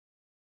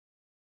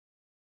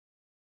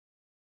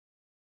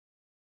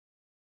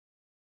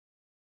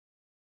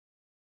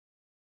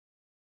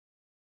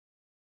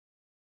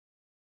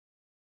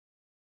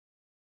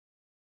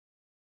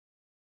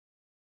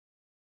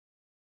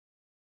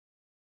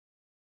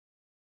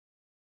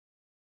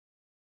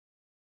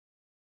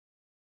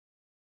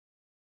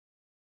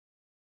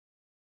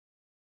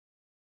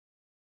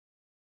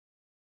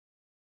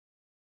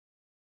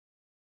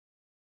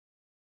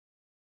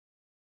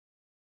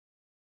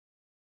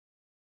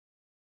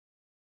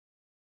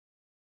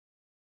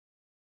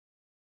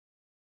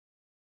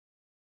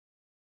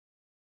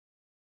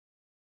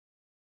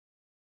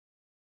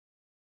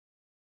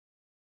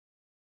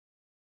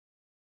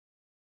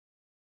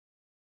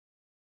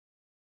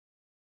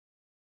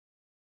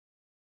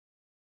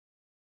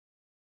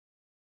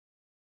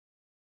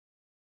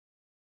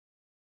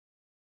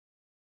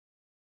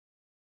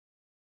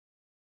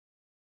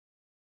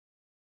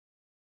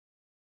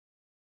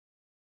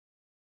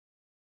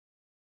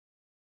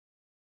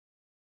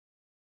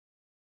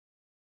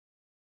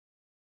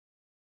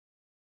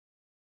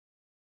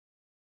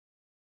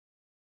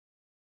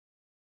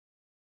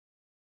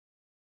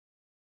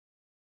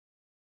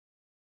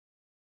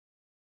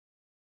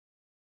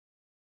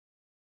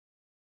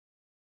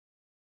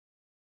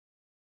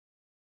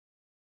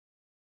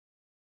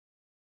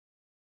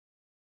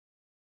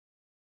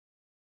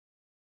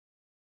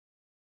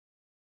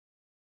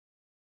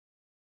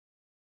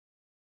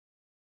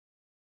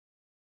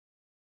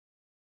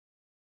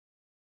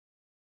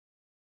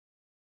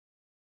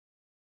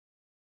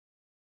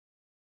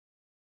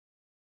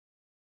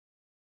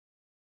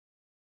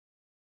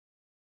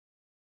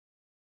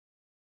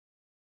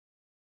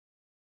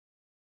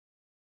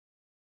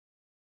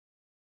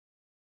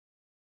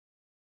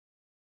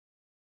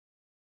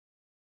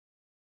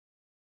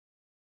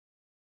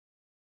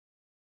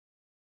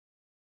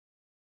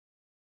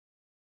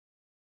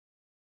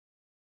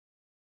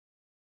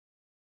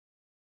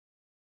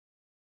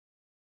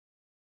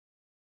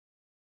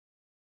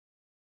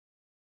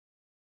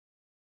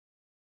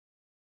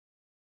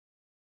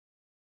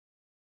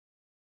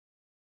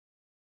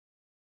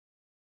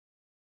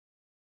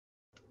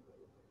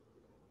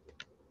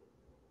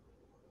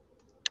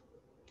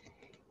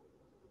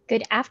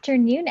Good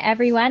afternoon,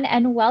 everyone,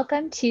 and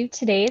welcome to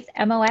today's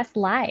MOS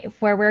Live,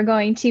 where we're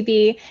going to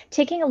be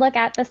taking a look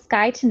at the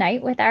sky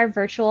tonight with our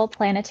virtual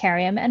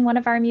planetarium and one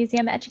of our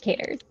museum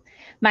educators.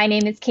 My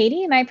name is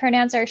Katie, my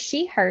pronouns are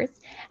she, hers,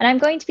 and I'm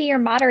going to be your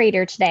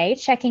moderator today,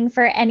 checking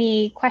for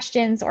any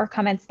questions or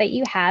comments that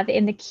you have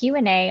in the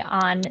Q&A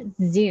on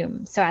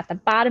Zoom. So at the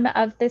bottom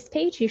of this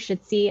page, you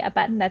should see a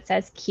button that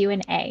says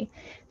Q&A.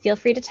 Feel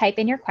free to type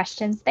in your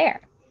questions there.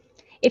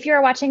 If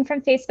you're watching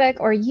from Facebook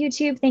or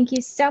YouTube, thank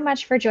you so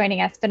much for joining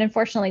us, but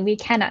unfortunately we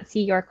cannot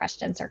see your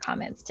questions or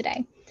comments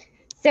today.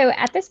 So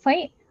at this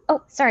point,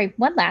 oh, sorry,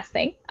 one last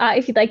thing.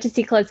 If you'd like to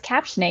see closed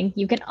captioning,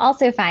 you can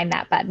also find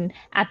that button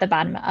at the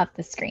bottom of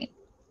the screen.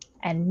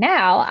 And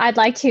now I'd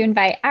like to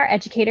invite our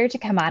educator to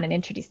come on and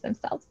introduce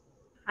themselves.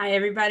 Hi,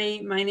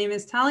 everybody. My name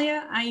is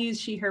Talia. I use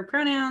she, her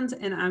pronouns,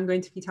 and I'm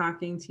going to be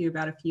talking to you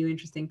about a few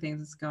interesting things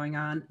that's going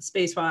on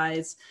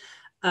space-wise.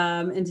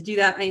 And to do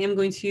that, I am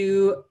going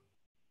to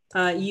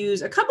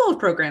use a couple of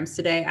programs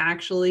today,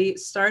 actually,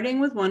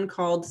 starting with one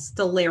called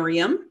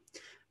Stellarium,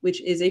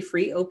 which is a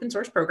free open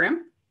source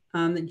program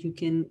that you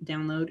can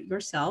download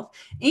yourself.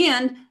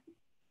 And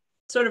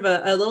sort of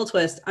a little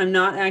twist, I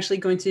don't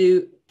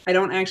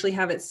actually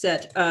have it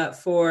set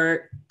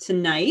for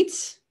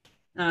tonight.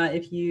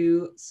 If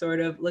you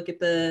sort of look at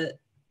the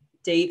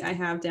date I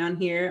have down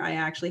here, I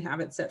actually have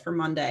it set for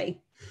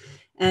Monday.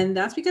 And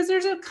that's because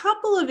there's a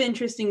couple of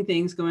interesting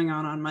things going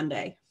on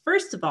Monday.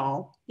 First of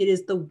all, it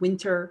is the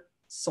winter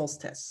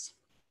solstice.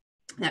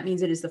 That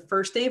means it is the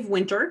first day of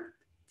winter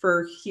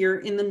for here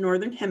in the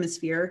Northern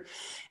Hemisphere.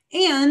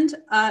 And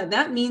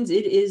that means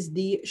it is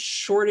the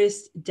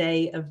shortest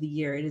day of the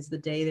year. It is the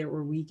day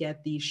where we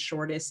get the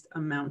shortest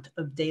amount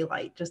of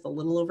daylight, just a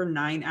little over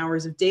 9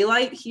 hours of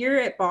daylight here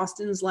at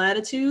Boston's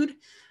latitude.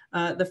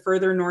 The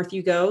further north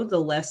you go, the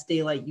less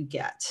daylight you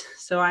get.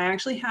 So I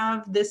actually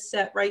have this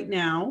set right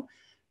now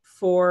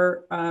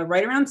for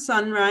right around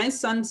sunrise.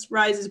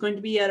 Sunrise is going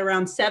to be at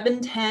around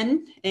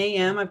 7:10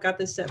 a.m. I've got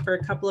this set for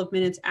a couple of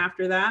minutes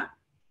after that.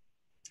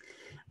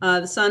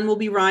 The sun will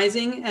be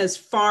rising as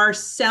far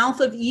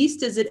south of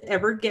east as it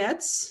ever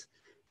gets.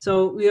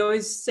 So we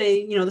always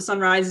say, the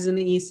sun rises in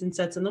the east and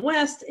sets in the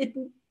west. It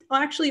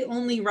actually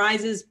only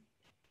rises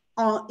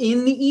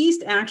in the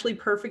east, actually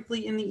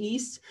perfectly in the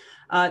east,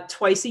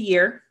 twice a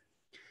year.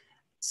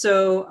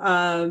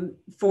 So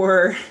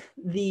for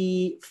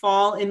the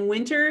fall and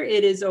winter,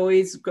 it is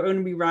always going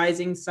to be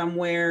rising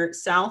somewhere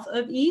south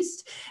of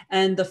east.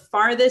 And the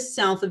farthest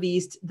south of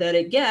east that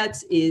it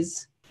gets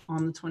is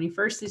on the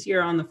 21st this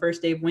year, on the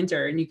first day of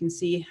winter. And you can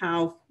see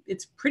how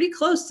it's pretty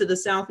close to the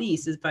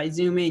southeast. If I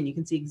zoom in, you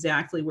can see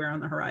exactly where on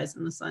the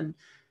horizon the sun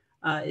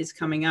is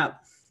coming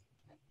up.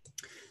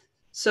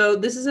 So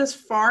this is as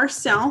far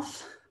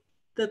south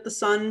that the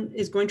sun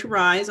is going to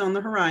rise on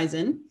the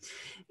horizon.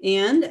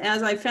 And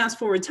as I fast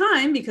forward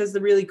time, because the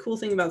really cool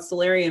thing about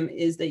Stellarium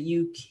is that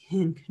you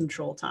can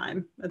control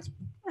time. That's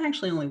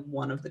actually only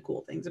one of the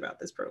cool things about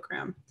this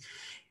program.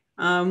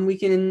 We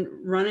can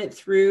run it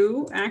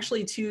through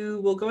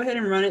we'll go ahead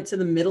and run it to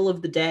the middle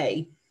of the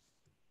day.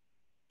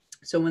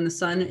 So when the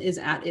sun is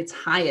at its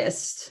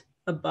highest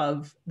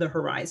above the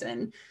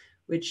horizon,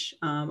 which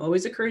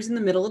always occurs in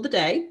the middle of the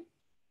day.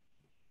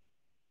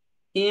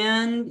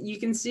 And you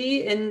can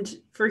see, and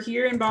for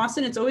here in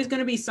Boston, it's always going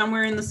to be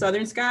somewhere in the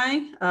southern sky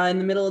in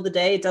the middle of the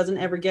day. It doesn't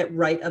ever get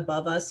right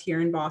above us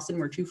here in Boston.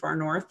 We're too far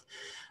north.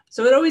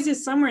 So it always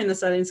is somewhere in the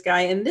southern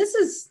sky. And this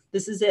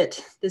is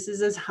it. This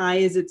is as high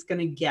as it's going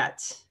to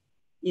get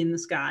in the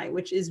sky,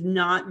 which is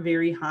not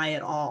very high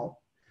at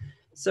all.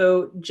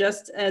 So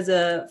just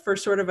for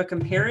sort of a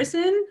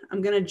comparison,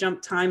 I'm going to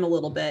jump time a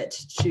little bit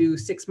to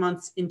 6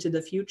 months into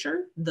the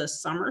future, the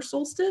summer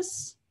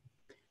solstice,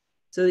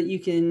 so that you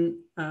can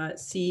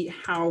see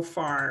how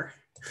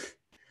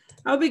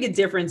big a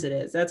difference it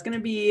is. That's going to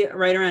be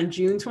right around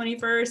June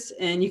 21st,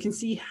 and you can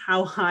see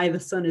how high the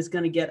sun is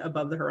going to get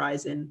above the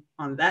horizon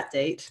on that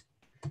date.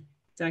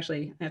 It's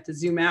actually, I have to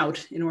zoom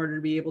out in order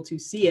to be able to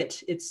see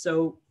it. It's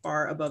so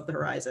far above the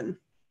horizon.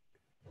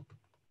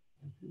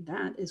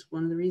 That is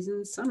one of the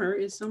reasons summer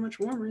is so much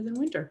warmer than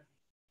winter.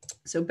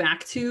 So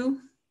back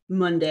to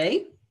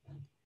Monday,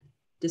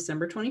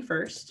 December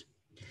 21st.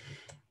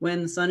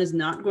 When the sun is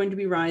not going to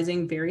be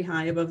rising very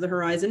high above the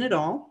horizon at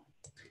all.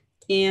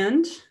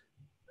 And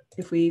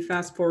if we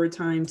fast forward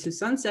time to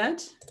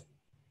sunset,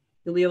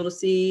 you'll be able to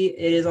see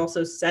it is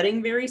also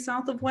setting very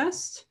south of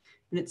west,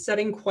 and it's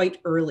setting quite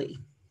early,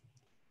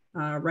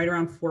 right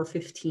around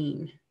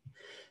 4:15.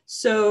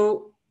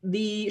 So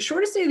the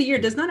shortest day of the year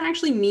does not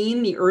actually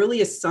mean the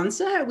earliest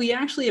sunset. We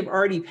actually have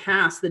already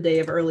passed the day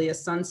of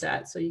earliest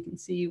sunset. So you can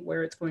see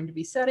where it's going to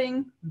be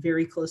setting,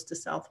 very close to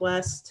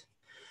southwest.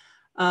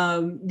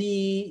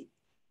 The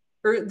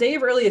day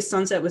of earliest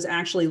sunset was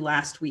actually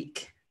last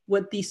week.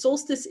 What the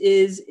solstice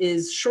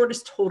is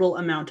shortest total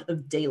amount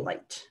of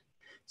daylight.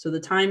 So the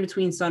time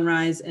between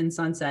sunrise and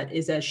sunset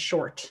is as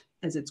short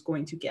as it's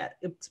going to get.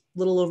 It's a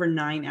little over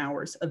 9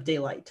 hours of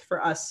daylight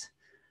for us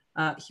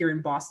here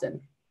in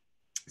Boston.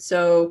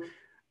 So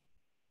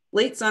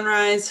late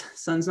sunrise,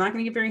 sun's not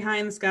going to get very high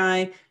in the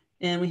sky.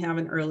 and we have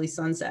an early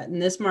sunset.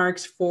 And this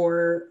marks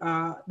for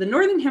the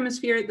Northern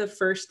Hemisphere, the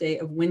first day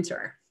of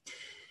winter.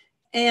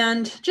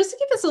 And just to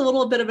give us a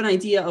little bit of an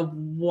idea of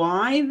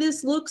why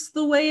this looks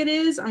the way it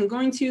is, I'm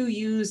going to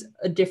use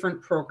a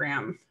different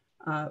program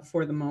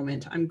for the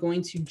moment. I'm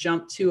going to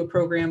jump to a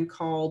program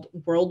called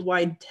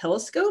Worldwide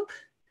Telescope.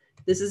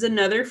 This is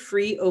another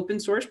free open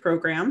source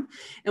program.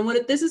 And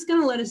what this is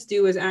going to let us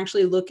do is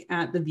actually look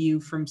at the view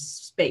from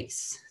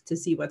space to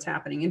see what's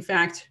happening. In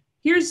fact,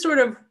 here's sort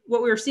of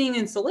what we're seeing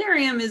in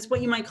Solarium is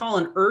what you might call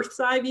an Earth's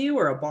eye view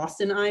or a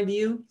Boston eye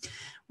view.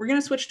 We're going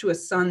to switch to a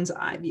sun's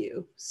eye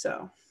view.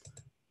 So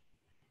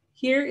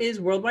here is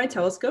Worldwide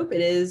Telescope.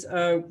 It is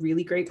a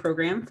really great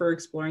program for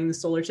exploring the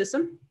solar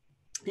system.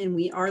 And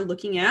we are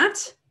looking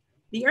at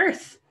the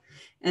Earth.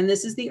 And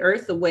this is the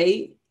Earth, the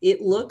way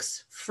it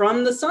looks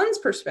from the sun's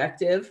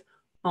perspective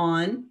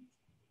on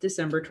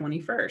December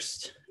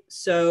 21st.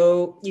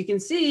 So you can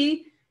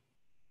see,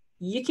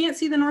 you can't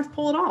see the North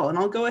Pole at all. And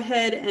I'll go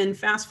ahead and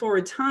fast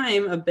forward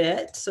time a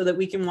bit so that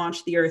we can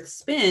watch the Earth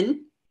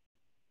spin.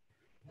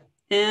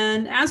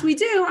 And as we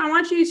do, I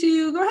want you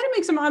to go ahead and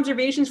make some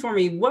observations for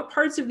me. What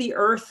parts of the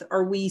Earth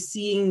are we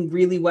seeing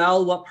really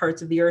well? What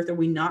parts of the Earth are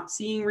we not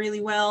seeing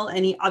really well?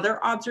 Any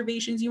other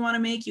observations you want to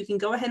make? You can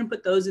go ahead and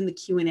put those in the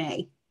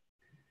Q&A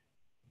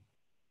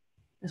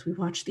as we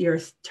watch the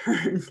Earth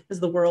turn, as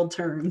the world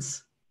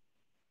turns.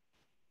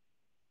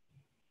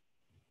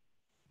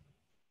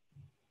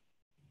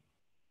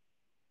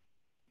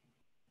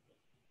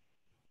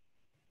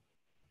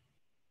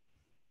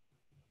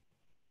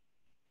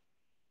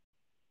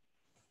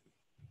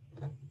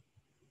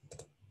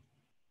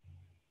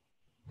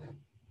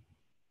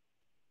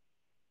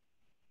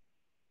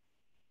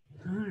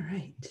 All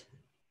right.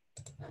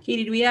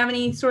 Katie, do we have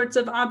any sorts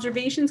of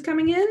observations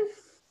coming in?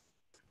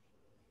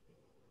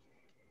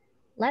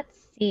 Let's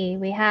see.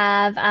 We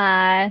have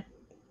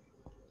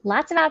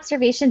lots of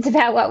observations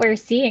about what we're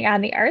seeing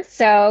on the Earth.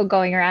 So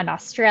going around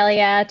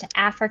Australia to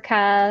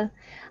Africa.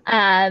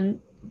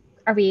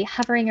 Are we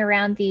hovering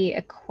around the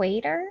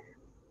equator?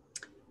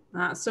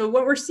 So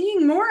what we're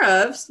seeing more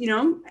of,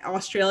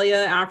 Australia,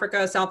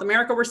 Africa, South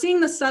America, we're seeing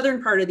the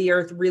southern part of the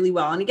Earth really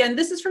well. And again,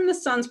 this is from the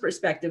sun's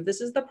perspective. This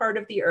is the part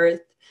of the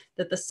Earth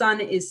that the sun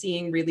is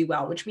seeing really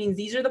well, which means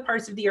these are the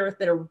parts of the Earth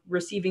that are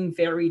receiving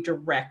very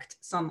direct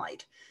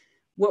sunlight.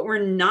 What we're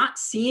not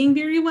seeing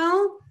very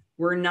well,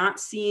 we're not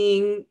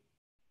seeing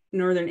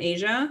Northern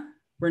Asia.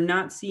 We're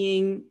not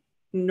seeing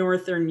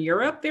Northern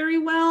Europe very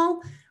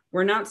well.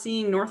 We're not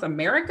seeing North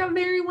America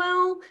very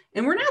well.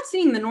 And we're not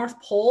seeing the North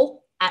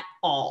Pole at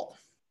all.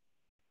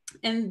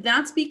 And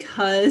that's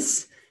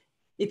because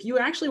if you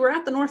actually were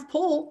at the North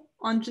Pole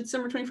on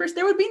December 21st,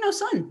 there would be no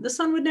sun. The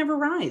sun would never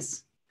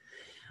rise.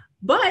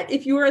 But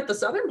if you were at the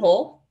Southern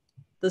Pole,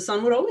 the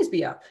sun would always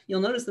be up.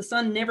 You'll notice the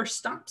sun never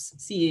stops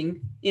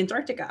seeing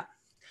Antarctica.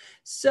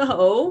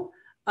 So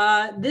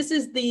this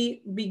is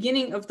the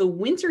beginning of the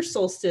winter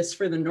solstice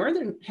for the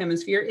Northern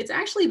Hemisphere. It's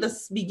actually the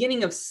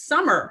beginning of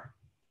summer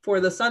for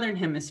the Southern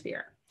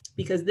Hemisphere,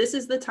 because this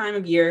is the time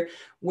of year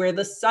where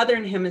the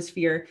Southern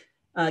Hemisphere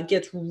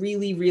gets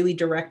really, really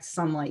direct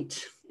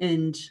sunlight.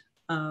 And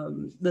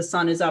the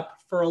sun is up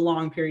for a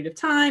long period of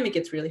time. It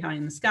gets really high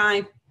in the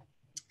sky.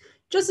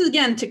 Just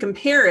again, to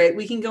compare it,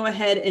 we can go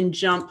ahead and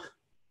jump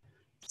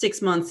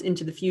 6 months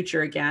into the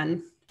future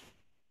again.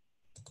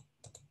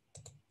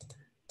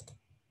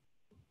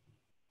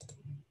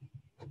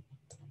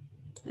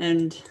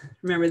 And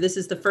remember, this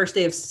is the first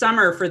day of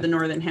summer for the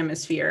Northern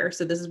Hemisphere.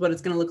 So this is what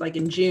it's going to look like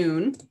in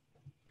June.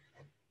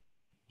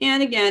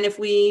 And again, if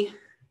we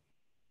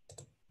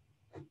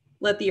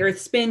let the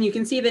Earth spin, you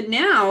can see that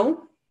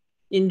now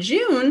in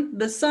June,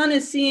 the sun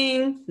is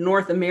seeing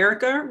North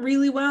America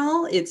really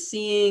well. It's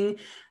seeing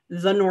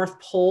the North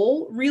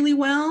Pole really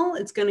well.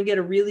 It's going to get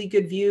a really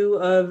good view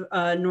of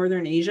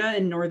Northern Asia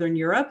and Northern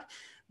Europe,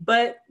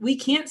 but we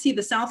can't see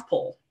the South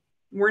Pole.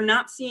 We're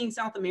not seeing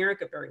South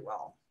America very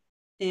well.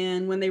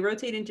 And when they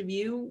rotate into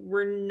view,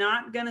 we're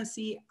not going to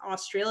see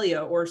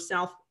Australia or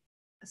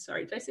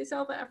sorry, did I say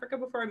South Africa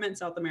before? I meant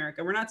South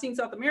America. We're not seeing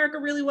South America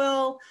really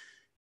well.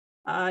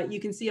 You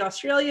can see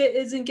Australia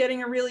isn't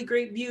getting a really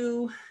great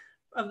view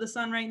of the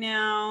sun right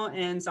now.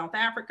 And South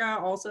Africa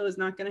also is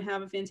not going to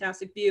have a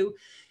fantastic view.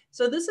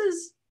 So this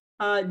is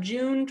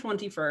June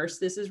 21st.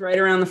 This is right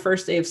around the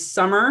first day of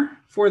summer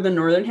for the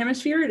Northern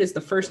Hemisphere. It is the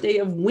first day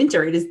of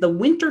winter. It is the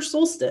winter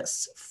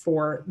solstice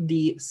for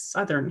the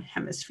Southern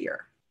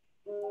Hemisphere.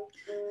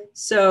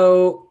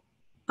 So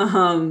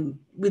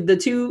with the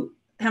two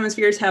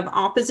hemispheres have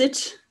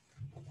opposite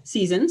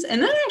seasons,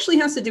 and that actually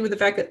has to do with the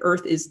fact that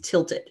Earth is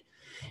tilted.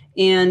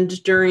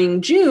 And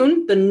during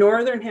June, the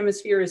Northern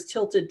Hemisphere is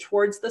tilted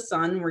towards the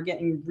sun. We're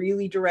getting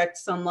really direct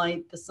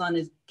sunlight. The sun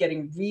is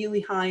getting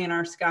really high in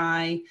our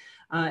sky,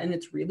 and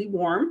it's really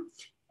warm.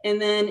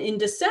 And then in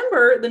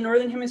December, the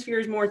Northern Hemisphere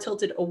is more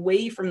tilted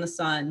away from the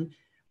sun.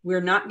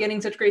 We're not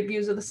getting such great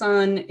views of the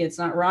sun. It's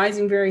not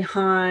rising very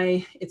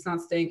high. It's not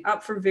staying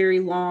up for very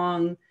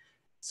long.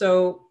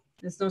 So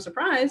it's no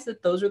surprise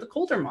that those are the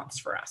colder months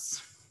for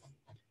us.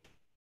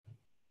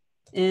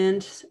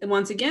 And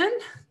once again,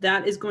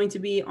 that is going to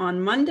be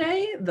on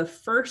Monday, the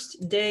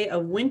first day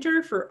of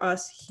winter for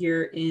us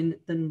here in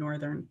the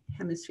Northern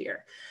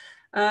Hemisphere.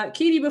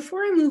 Katie,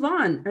 before I move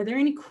on, are there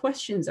any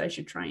questions I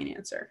should try and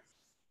answer?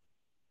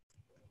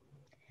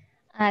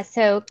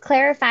 So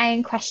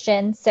clarifying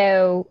question.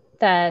 So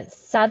the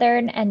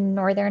southern and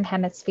northern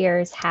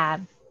hemispheres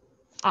have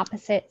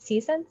opposite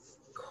seasons?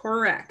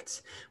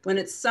 Correct. When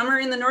it's summer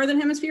in the Northern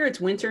Hemisphere,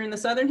 it's winter in the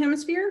Southern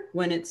Hemisphere.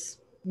 When it's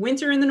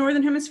winter in the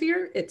Northern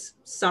Hemisphere, it's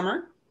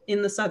summer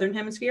in the Southern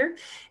Hemisphere.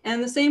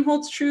 And the same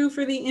holds true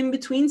for the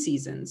in-between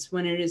seasons.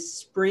 When it is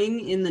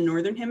spring in the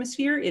Northern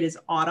Hemisphere, it is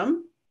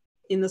autumn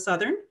in the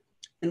Southern.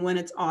 And when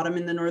it's autumn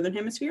in the Northern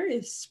Hemisphere,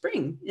 it's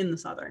spring in the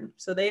Southern.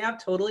 So they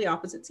have totally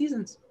opposite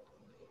seasons.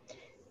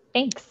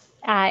 Thanks.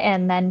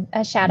 And then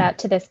a shout out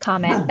to this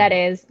comment that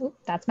is,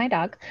 that's my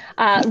dog.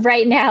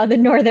 Right now, the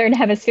Northern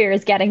Hemisphere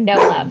is getting no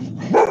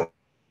love.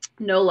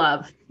 No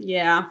love.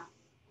 Yeah.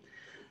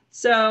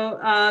 So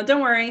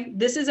don't worry.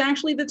 This is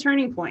actually the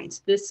turning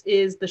point. This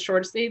is the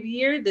shortest day of the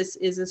year. This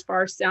is as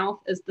far south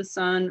as the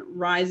sun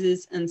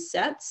rises and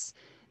sets.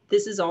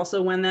 This is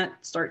also when that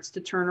starts to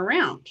turn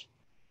around.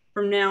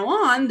 From now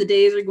on, the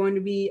days are going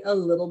to be a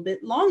little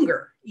bit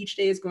longer. Each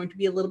day is going to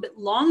be a little bit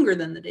longer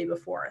than the day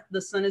before.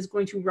 The sun is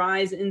going to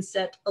rise and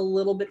set a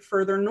little bit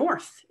further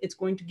north. It's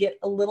going to get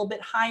a little bit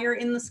higher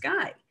in the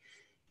sky.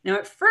 Now,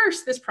 at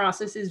first, this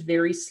process is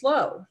very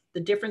slow.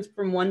 The difference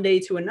from one day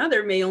to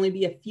another may only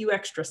be a few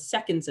extra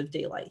seconds of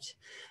daylight.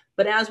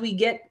 But as we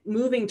get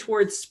moving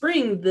towards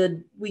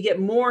spring, we get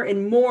more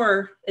and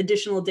more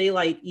additional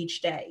daylight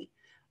each day.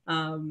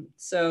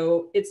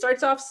 So it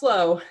starts off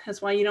slow. That's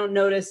why you don't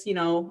notice,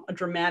 a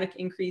dramatic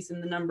increase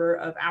in the number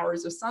of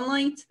hours of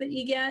sunlight that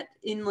you get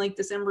in like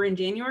December and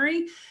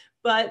January.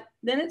 But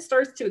then it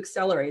starts to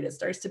accelerate. It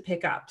starts to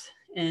pick up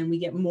and we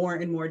get more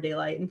and more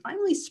daylight. And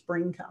finally,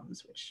 spring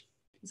comes, which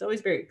is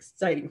always very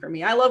exciting for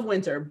me. I love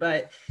winter,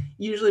 but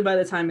usually by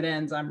the time it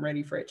ends, I'm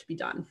ready for it to be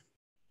done.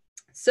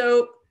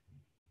 So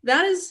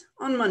that is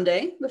on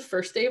Monday, the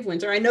first day of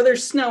winter. I know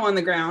there's snow on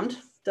the ground.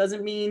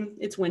 Doesn't mean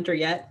it's winter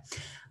yet.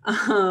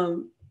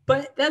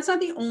 But that's not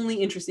the only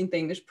interesting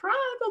thing. There's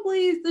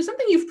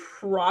something you've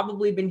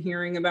probably been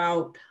hearing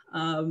about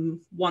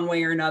one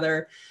way or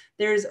another.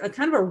 There's a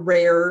kind of a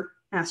rare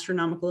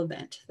astronomical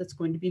event that's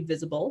going to be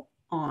visible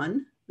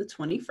on the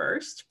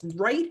 21st,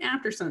 right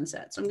after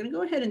sunset. So I'm going to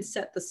go ahead and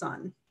set the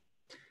sun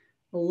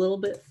a little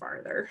bit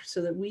farther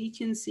so that we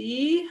can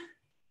see.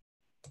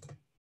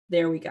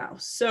 There we go.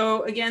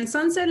 So again,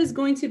 sunset is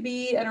going to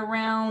be at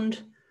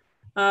around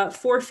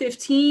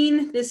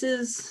 4:15. This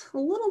is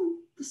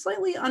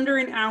slightly under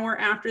an hour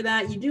after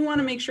that. You do want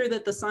to make sure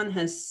that the sun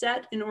has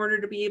set in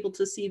order to be able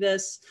to see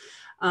this.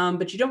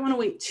 But you don't want to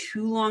wait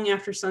too long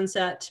after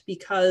sunset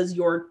because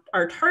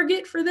our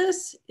target for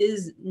this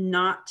is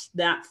not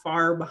that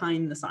far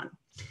behind the sun.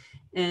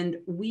 And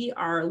we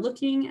are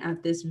looking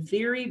at this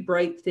very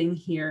bright thing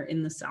here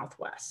in the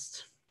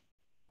southwest.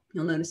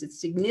 You'll notice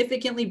it's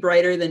significantly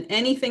brighter than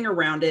anything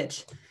around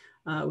it,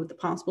 with the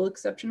possible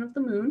exception of the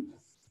moon.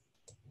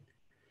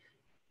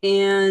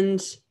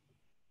 And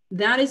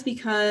that is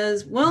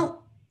because,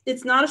 well,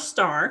 it's not a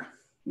star.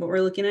 What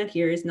we're looking at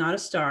here is not a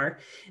star.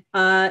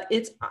 I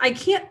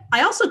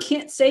also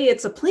can't say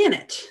it's a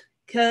planet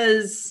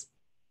because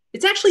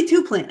it's actually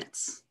two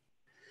planets.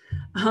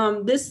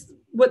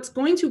 What's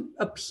going to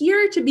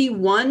appear to be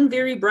one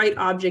very bright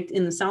object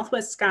in the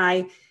southwest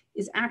sky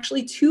is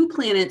actually two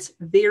planets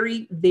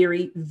very,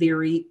 very,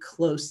 very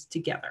close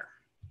together.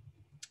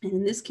 And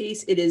in this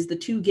case, it is the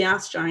two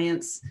gas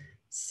giants,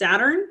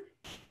 Saturn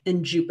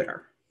and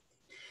Jupiter.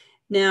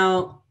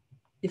 Now,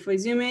 if I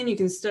zoom in,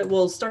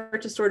 we'll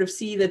start to sort of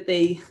see that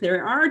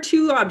there are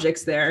two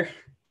objects there.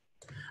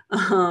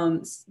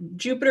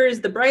 Jupiter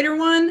is the brighter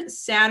one.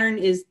 Saturn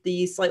is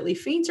the slightly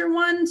fainter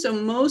one. So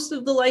most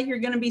of the light you're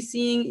going to be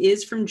seeing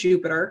is from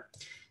Jupiter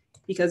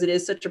because it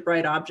is such a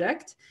bright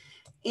object.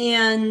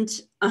 And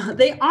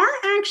they are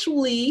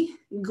actually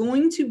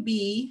going to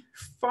be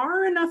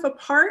far enough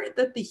apart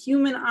that the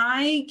human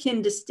eye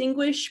can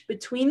distinguish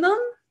between them.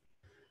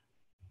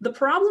 The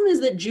problem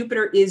is that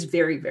Jupiter is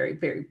very, very,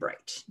 very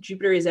bright.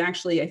 Jupiter is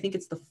actually, I think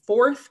it's the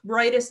fourth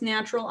brightest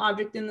natural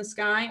object in the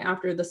sky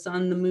after the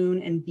sun, the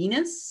moon, and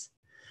Venus.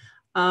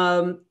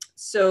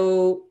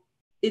 So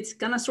it's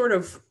gonna sort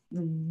of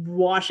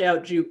wash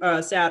out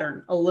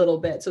Saturn a little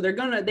bit. So they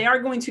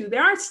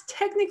are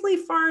technically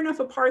far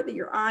enough apart that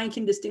your eye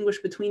can distinguish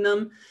between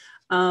them,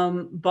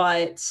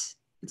 but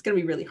it's gonna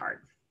be really hard.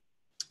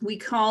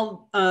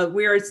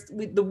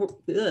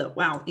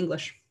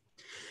 English.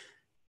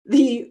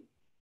 The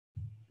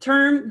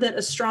term that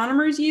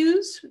astronomers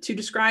use to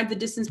describe the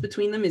distance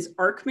between them is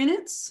arc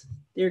minutes.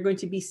 They're going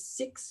to be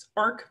 6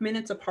 arc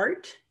minutes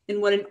apart.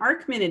 And what an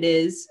arc minute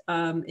is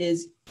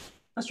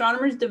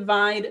astronomers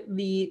divide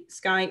the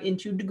sky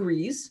into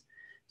degrees.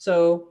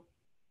 So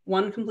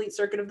one complete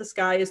circuit of the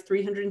sky is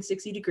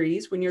 360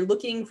 degrees. When you're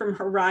looking from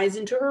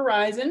horizon to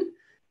horizon,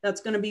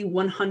 that's going to be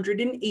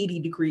 180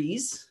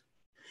 degrees.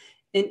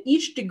 And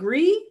each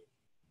degree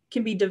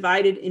can be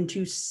divided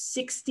into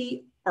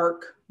 60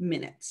 arc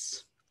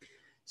minutes.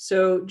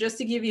 So just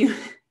to give you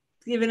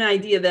an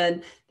idea,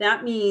 then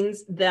that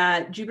means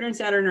that Jupiter and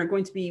Saturn are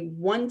going to be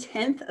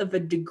 1/10 of a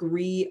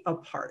degree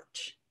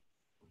apart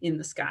in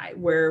the sky,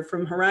 where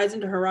from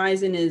horizon to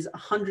horizon is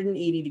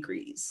 180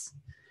 degrees.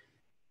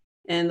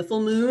 And the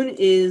full moon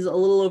is a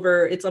little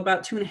over, it's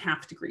about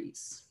 2.5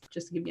 degrees,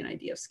 just to give you an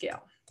idea of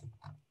scale.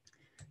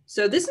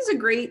 So this is a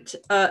great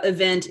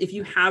event. If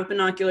you have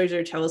binoculars or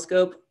a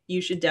telescope, you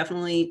should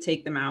definitely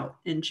take them out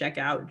and check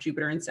out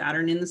Jupiter and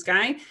Saturn in the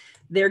sky.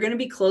 They're going to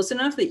be close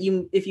enough that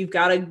if you've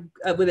got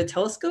with a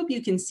telescope,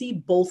 you can see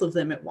both of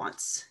them at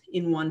once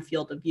in one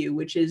field of view,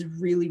 which is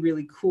really,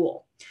 really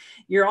cool.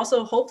 You're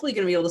also hopefully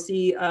going to be able to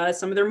see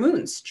some of their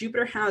moons.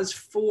 Jupiter has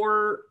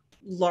 4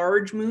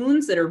 large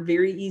moons that are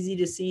very easy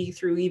to see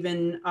through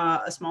even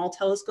a small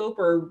telescope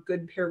or a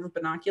good pair of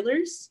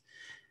binoculars.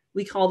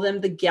 We call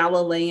them the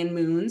Galilean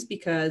moons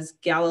because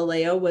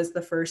Galileo was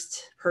the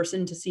first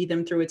person to see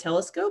them through a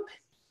telescope.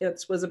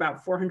 It was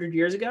about 400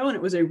 years ago, and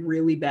it was a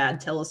really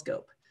bad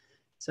telescope.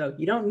 So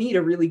you don't need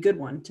a really good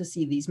one to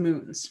see these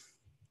moons.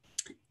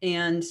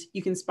 And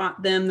you can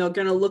spot them. They're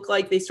going to look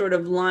like they sort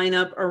of line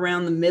up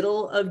around the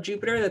middle of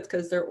Jupiter. That's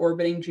because they're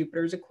orbiting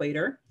Jupiter's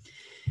equator.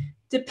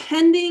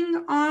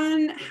 Depending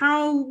on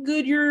how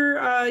good your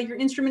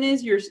instrument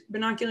is, your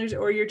binoculars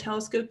or your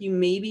telescope, you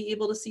may be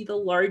able to see the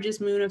largest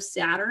moon of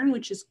Saturn,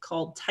 which is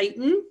called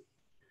Titan.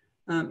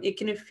 It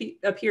can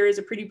appear as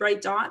a pretty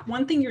bright dot.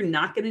 One thing you're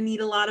not going to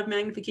need a lot of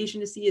magnification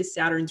to see is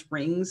Saturn's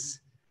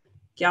rings.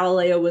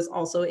 Galileo was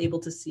also able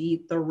to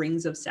see the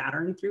rings of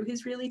Saturn through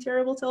his really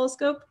terrible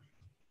telescope.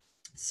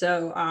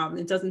 So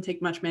it doesn't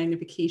take much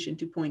magnification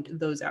to point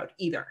those out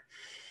either.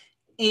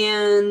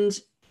 And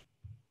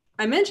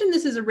I mentioned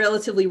this is a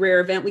relatively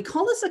rare event. We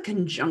call this a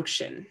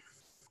conjunction.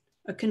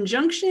 A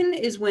conjunction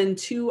is when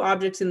 2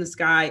 objects in the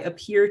sky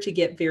appear to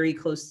get very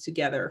close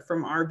together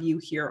from our view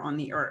here on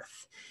the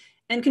Earth.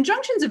 And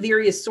conjunctions of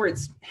various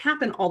sorts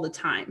happen all the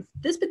time.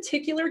 This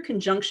particular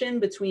conjunction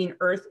between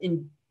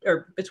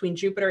between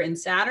Jupiter and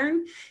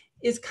Saturn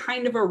is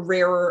kind of a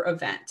rarer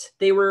event.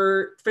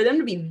 For them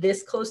to be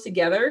this close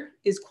together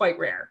is quite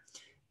rare.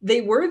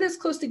 They were this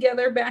close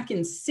together back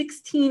in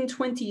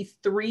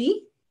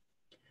 1623.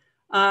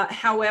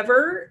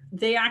 However,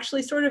 they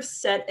actually sort of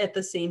set at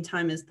the same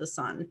time as the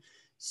sun.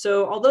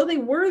 So although they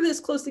were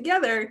this close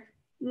together,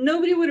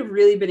 nobody would have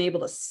really been able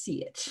to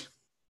see it.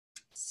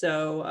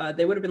 So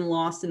they would have been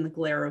lost in the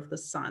glare of the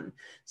sun.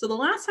 So the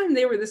last time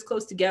they were this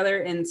close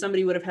together and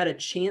somebody would have had a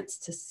chance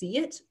to see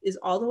it is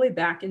all the way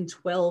back in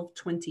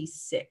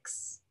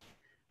 1226,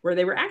 where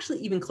they were actually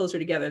even closer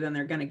together than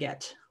they're going to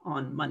get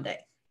on Monday.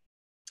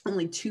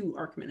 Only 2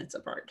 arc minutes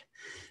apart.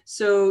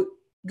 So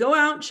go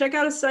out, check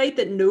out a site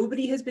that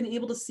nobody has been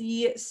able to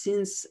see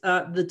since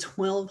the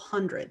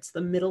 1200s,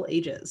 the Middle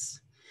Ages.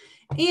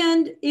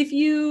 And if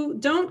you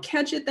don't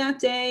catch it that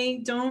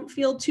day, don't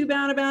feel too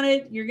bad about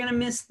it. You're going to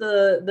miss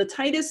the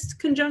tightest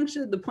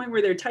conjunction, the point where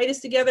they're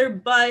tightest together.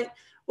 But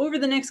over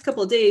the next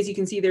couple of days, you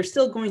can see they're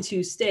still going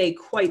to stay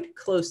quite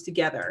close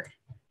together.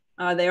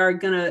 They are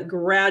going to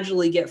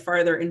gradually get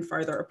farther and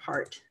farther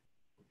apart.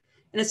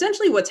 And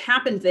essentially what's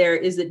happened there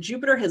is that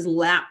Jupiter has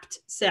lapped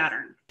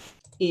Saturn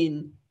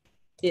in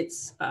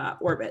its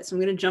orbit. So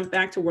I'm going to jump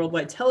back to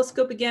Worldwide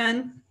Telescope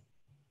again.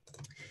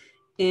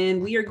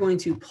 And we are going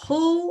to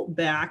pull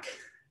back.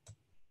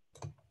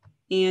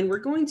 And we're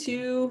going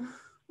to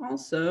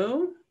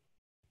also,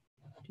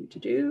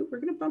 we're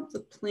going to bump the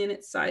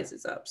planet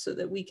sizes up so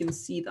that we can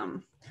see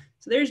them.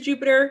 So there's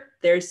Jupiter,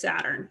 there's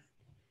Saturn.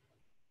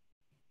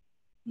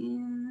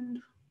 And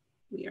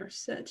we are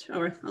set.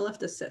 All right, I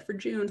left us set for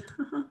June.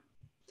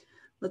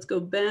 Let's go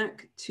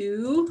back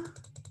to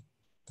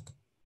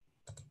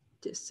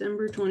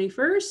December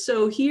 21st.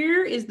 So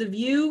here is the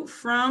view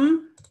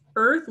from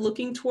Earth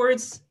looking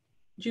towards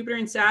Jupiter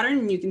and Saturn.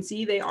 And you can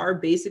see they are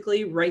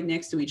basically right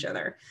next to each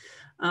other.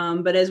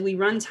 But as we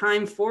run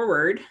time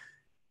forward,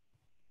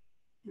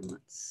 and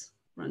let's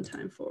run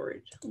time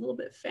forward a little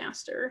bit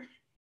faster.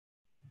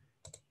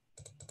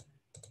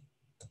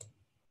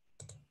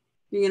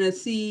 You're going to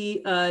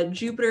see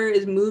Jupiter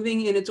is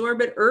moving in its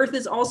orbit. Earth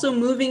is also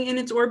moving in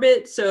its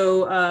orbit.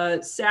 So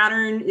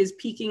Saturn is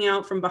peeking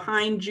out from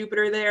behind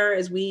Jupiter there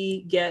as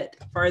we get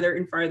farther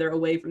and farther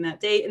away from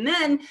that date. And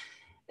then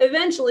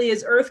eventually,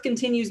 as Earth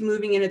continues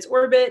moving in its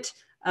orbit,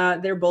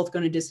 they're both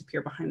going to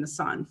disappear behind the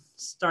sun.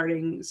 So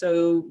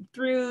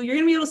you're going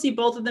to be able to see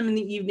both of them in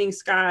the evening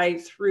sky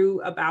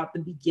through about the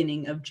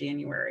beginning of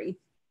January.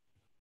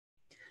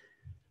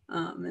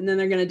 And then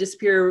they're going to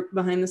disappear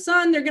behind the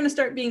sun. They're going to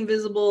start being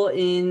visible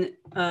in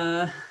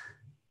the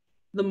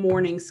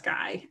morning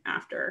sky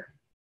after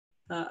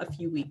a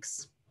few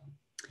weeks.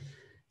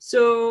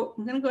 So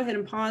I'm going to go ahead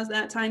and pause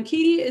that time.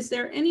 Katie,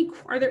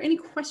 are there any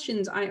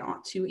questions I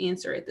ought to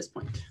answer at this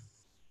point?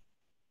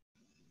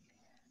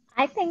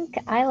 I think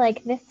I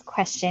like this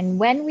question.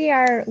 When we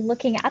are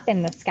looking up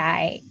in the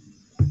sky,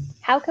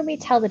 how can we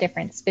tell the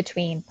difference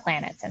between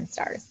planets and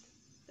stars?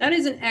 That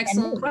is an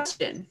excellent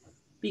question,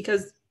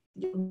 because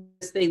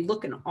they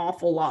look an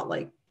awful lot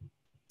like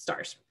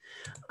stars.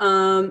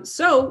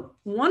 So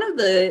one of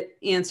the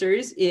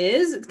answers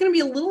is it's going to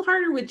be a little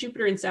harder with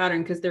Jupiter and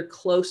Saturn because they're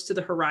close to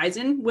the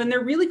horizon. When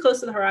they're really close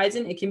to the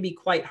horizon, it can be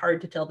quite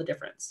hard to tell the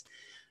difference.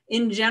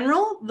 In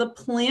general, the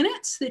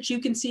planets that you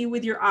can see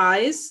with your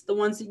eyes, the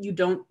ones that you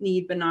don't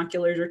need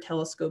binoculars or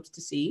telescopes to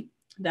see,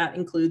 that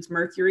includes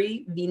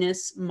Mercury,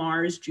 Venus,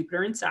 Mars,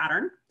 Jupiter, and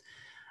Saturn.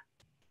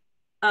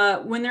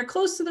 When they're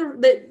close to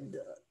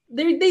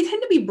they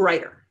tend to be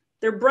brighter.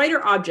 They're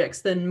brighter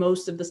objects than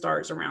most of the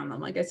stars around them.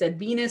 Like I said,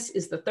 Venus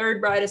is the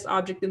third brightest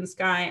object in the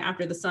sky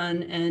after the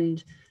sun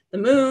and the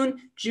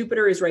moon.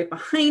 Jupiter is right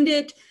behind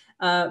it.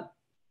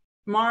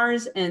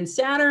 Mars and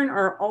Saturn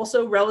are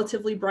also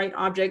relatively bright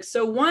objects.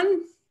 So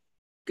one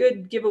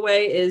good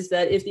giveaway is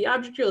that if the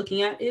object you're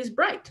looking at is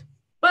bright,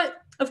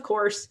 but of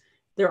course,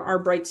 there are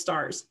bright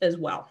stars as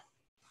well.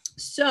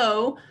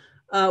 So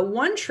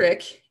one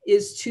trick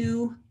is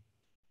to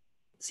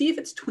see if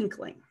it's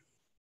twinkling.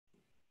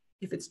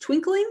 If it's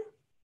twinkling,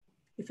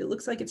 if it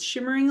looks like it's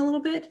shimmering a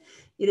little bit,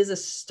 it is a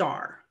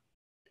star.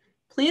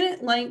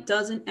 Planet light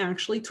doesn't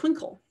actually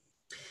twinkle.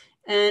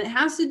 And it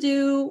has to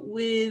do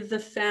with the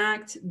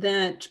fact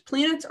that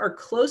planets are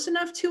close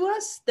enough to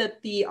us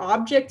that the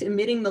object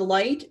emitting the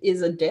light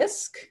is a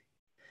disk,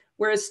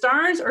 whereas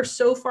stars are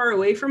so far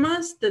away from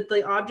us that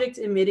the object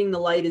emitting the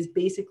light is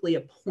basically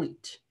a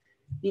point.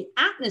 The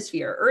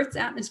atmosphere, Earth's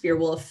atmosphere,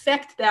 will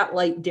affect that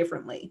light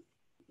differently,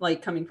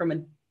 light coming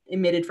from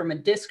emitted from a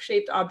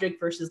disc-shaped object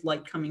versus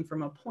light coming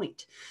from a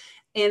point.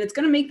 And it's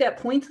going to make that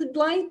pointed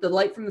light, the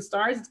light from the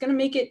stars, it's going to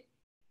make it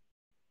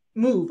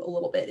move a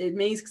little bit. It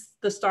makes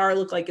the star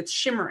look like it's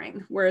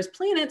shimmering, whereas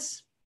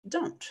planets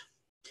don't.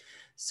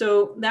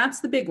 So that's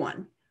the big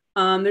one.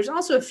 There's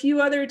also a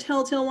few other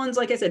telltale ones.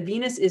 Like I said,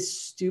 Venus is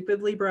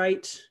stupidly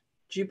bright.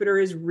 Jupiter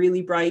is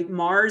really bright.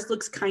 Mars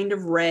looks kind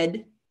of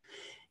red.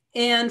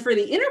 And for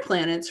the inner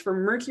planets, for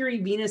Mercury,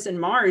 Venus, and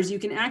Mars, you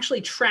can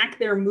actually track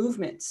their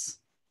movements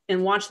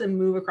and watch them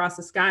move across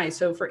the sky.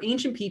 So for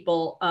ancient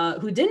people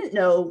who didn't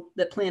know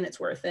that planets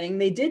were a thing,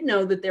 they did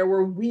know that there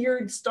were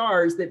weird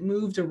stars that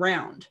moved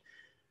around.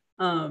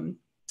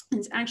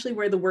 It's actually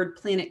where the word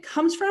planet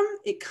comes from.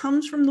 It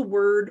comes from the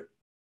word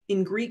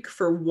in Greek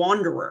for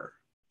wanderer,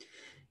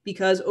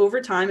 because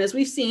over time, as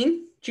we've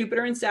seen,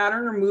 Jupiter and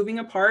Saturn are moving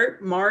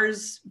apart.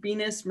 Mars,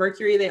 Venus,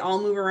 Mercury, they all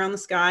move around the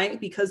sky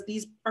because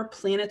these are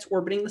planets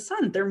orbiting the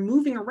sun. They're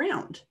moving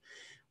around.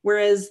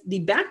 Whereas the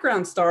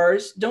background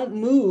stars don't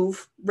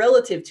move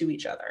relative to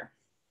each other.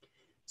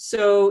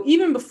 So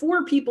even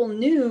before people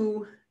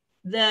knew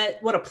that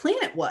what a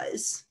planet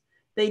was,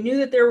 they knew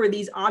that there were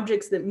these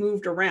objects that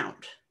moved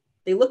around.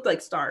 They looked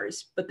like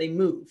stars, but they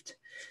moved.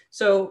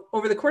 So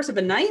over the course of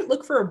a night,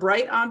 look for a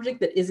bright object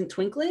that isn't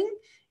twinkling.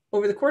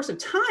 Over the course of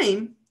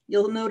time,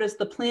 you'll notice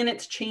the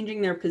planets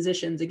changing their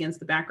positions against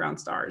the background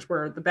stars,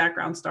 where the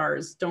background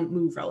stars don't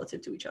move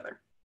relative to each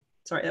other.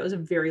 Sorry, that was a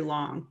very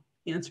long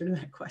answer to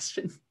that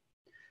question.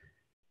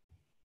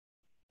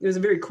 It was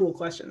a very cool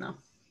question, though.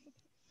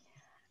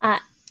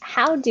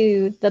 How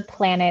do the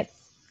planets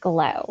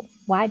glow?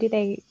 Why do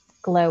they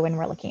glow when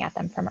we're looking at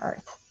them from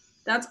Earth?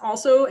 That's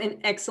also an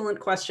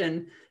excellent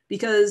question,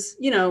 because,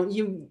 you know,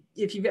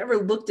 if you've ever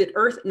looked at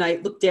Earth at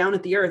night, look down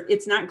at the Earth,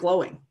 it's not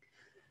glowing.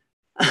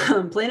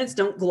 Planets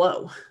don't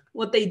glow.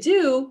 What they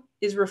do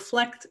is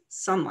reflect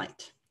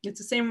sunlight. It's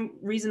the same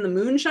reason the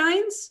moon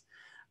shines.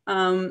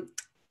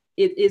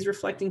 It is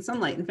reflecting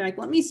sunlight. In fact,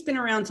 let me spin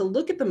around to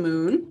look at the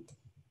moon,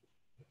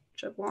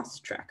 which I've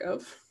lost track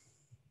of.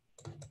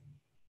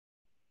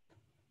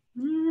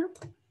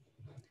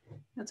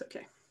 That's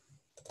okay.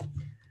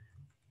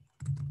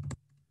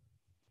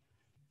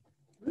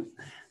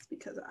 It's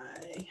because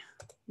I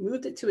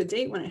moved it to a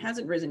date when it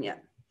hasn't risen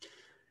yet.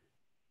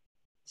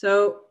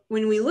 So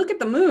when we look at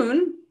the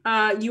moon,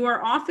 you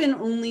are often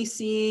only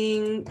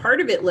seeing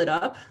part of it lit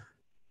up.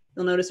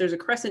 You'll notice there's a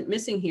crescent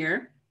missing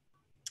here.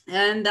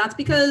 And that's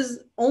because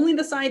only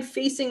the side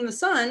facing the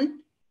sun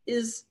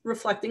is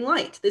reflecting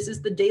light. This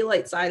is the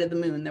daylight side of the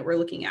moon that we're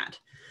looking at.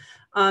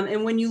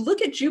 And when you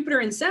look at Jupiter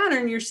and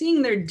Saturn, you're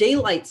seeing their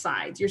daylight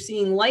sides. You're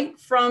seeing light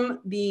from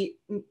the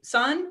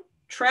sun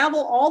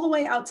travel all the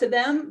way out to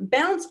them,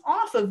 bounce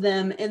off of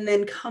them, and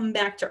then come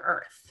back to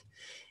Earth.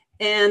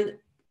 And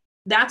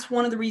that's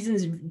one of the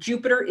reasons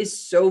Jupiter is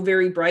so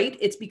very bright.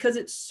 It's because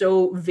it's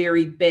so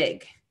very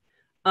big,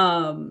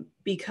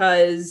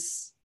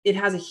 because it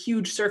has a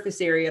huge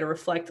surface area to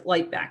reflect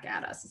light back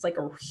at us. It's like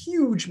a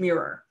huge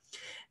mirror.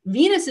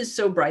 Venus is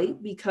so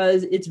bright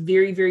because it's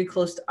very, very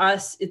close to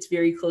us. It's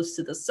very close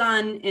to the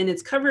sun, and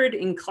it's covered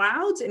in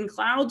clouds, and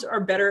clouds are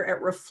better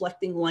at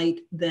reflecting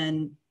light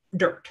than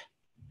dirt.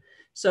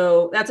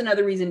 So that's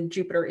another reason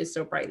Jupiter is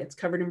so bright. It's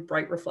covered in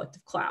bright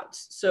reflective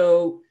clouds.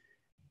 So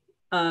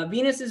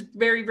Venus is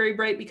very, very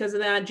bright because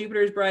of that.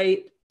 Jupiter is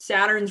bright.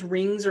 Saturn's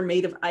rings are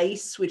made of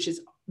ice, which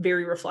is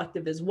very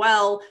reflective as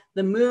well.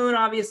 The moon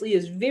obviously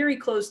is very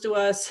close to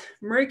us.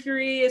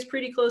 Mercury is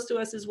pretty close to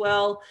us as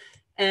well.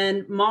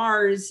 And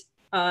Mars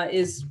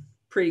is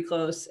pretty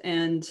close.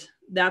 And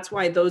that's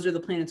why those are the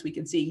planets we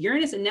can see.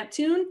 Uranus and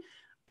Neptune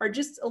are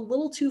just a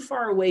little too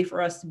far away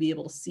for us to be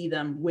able to see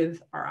them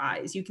with our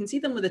eyes. You can see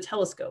them with a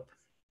telescope.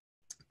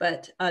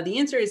 But the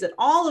answer is that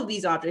all of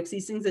these objects,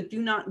 these things that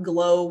do not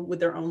glow with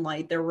their own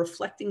light, they're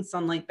reflecting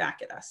sunlight back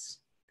at us.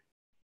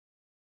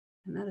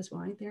 And that is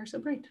why they are so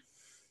bright.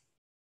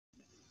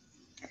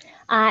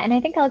 And I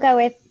think I'll go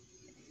with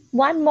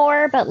one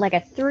more, but like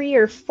a 3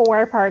 or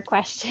 4 part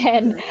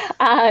question.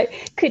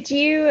 Could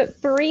you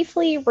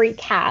briefly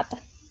recap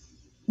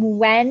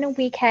when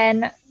we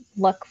can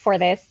look for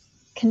this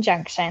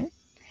conjunction?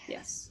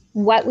 Yes.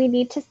 What we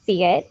need to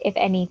see it, if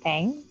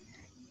anything,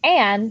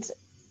 and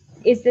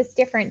is this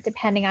different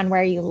depending on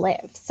where you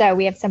live? So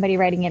we have somebody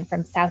writing in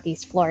from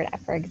Southeast Florida,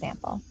 for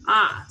example.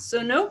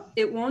 So no,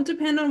 it won't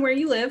depend on where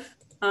you live.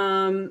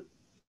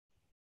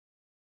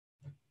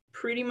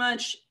 Pretty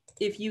much,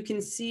 if you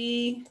can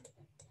see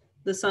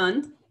the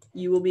sun,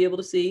 you will be able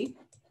to see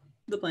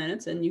the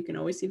planets, and you can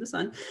always see the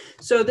sun.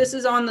 So this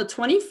is on the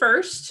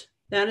 21st.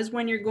 That is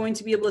when you're going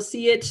to be able to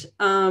see it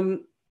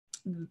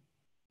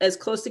as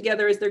close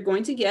together as they're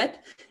going to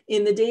get.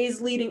 In the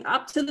days leading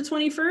up to the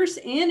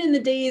 21st and in the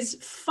days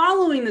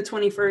following the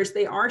 21st,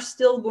 they are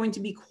still going to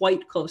be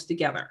quite close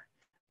together.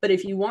 But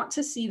if you want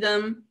to see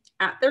them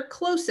at their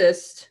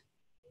closest,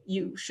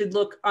 you should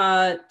look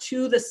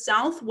to the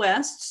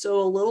southwest, so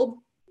a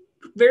little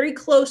very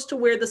close to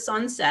where the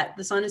sun set.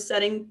 The sun is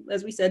setting,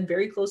 as we said,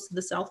 very close to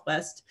the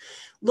southwest.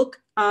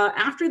 Look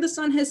after the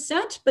sun has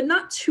set, but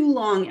not too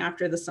long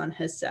after the sun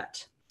has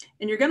set.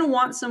 And you're going to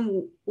want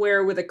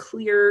somewhere with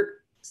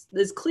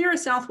as clear a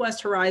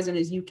southwest horizon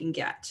as you can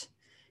get.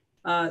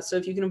 So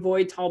if you can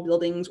avoid tall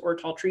buildings or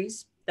tall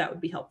trees, that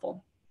would be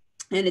helpful.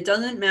 And it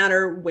doesn't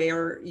matter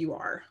where you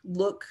are.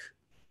 Look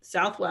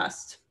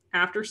southwest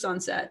after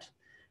sunset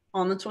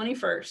on the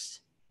 21st,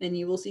 and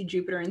you will see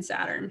Jupiter and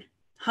Saturn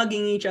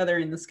hugging each other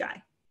in the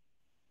sky.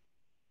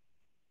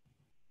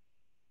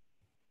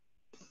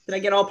 Did I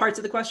get all parts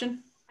of the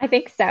question? I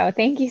think so.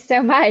 Thank you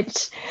so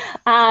much.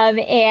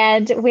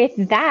 And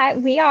with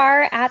that, we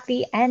are at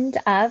the end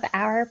of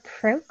our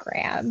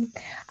program.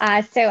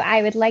 So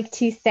I would like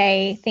to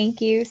say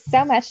thank you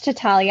so much to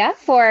Talia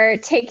for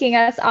taking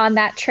us on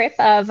that trip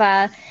of,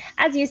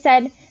 as you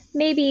said,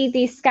 maybe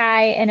the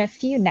sky in a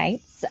few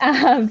nights.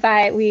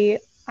 But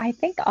I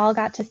think, all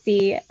got to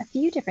see a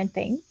few different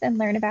things and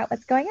learn about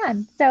what's going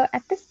on. So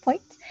at this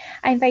point,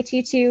 I invite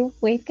you to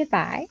wave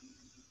goodbye.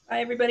 Bye,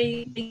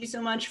 everybody. Thank you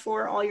so much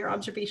for all your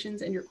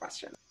observations and your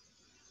questions.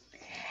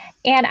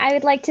 And I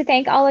would like to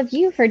thank all of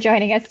you for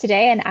joining us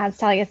today. And as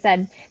Talia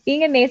said,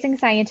 being amazing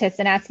scientists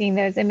and asking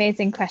those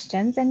amazing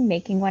questions and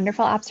making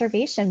wonderful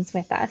observations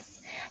with us.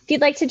 If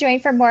you'd like to join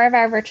for more of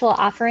our virtual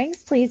offerings,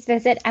 please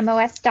visit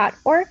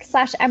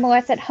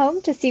mos.org/MOS at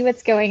home to see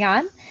what's going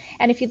on.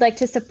 And if you'd like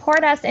to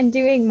support us in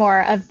doing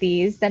more of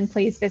these, then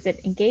please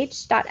visit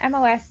engage.mos.org.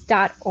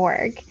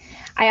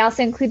 I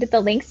also included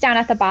the links down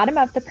at the bottom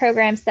of the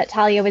programs that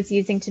Talia was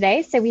using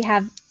today. So we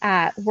have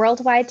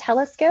Worldwide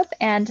Telescope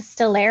and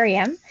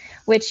Stellarium,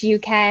 which you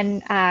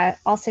can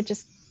also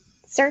just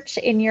search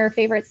in your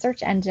favorite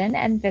search engine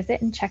and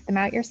visit and check them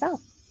out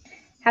yourself.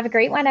 Have a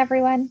great one,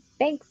 everyone.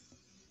 Thanks.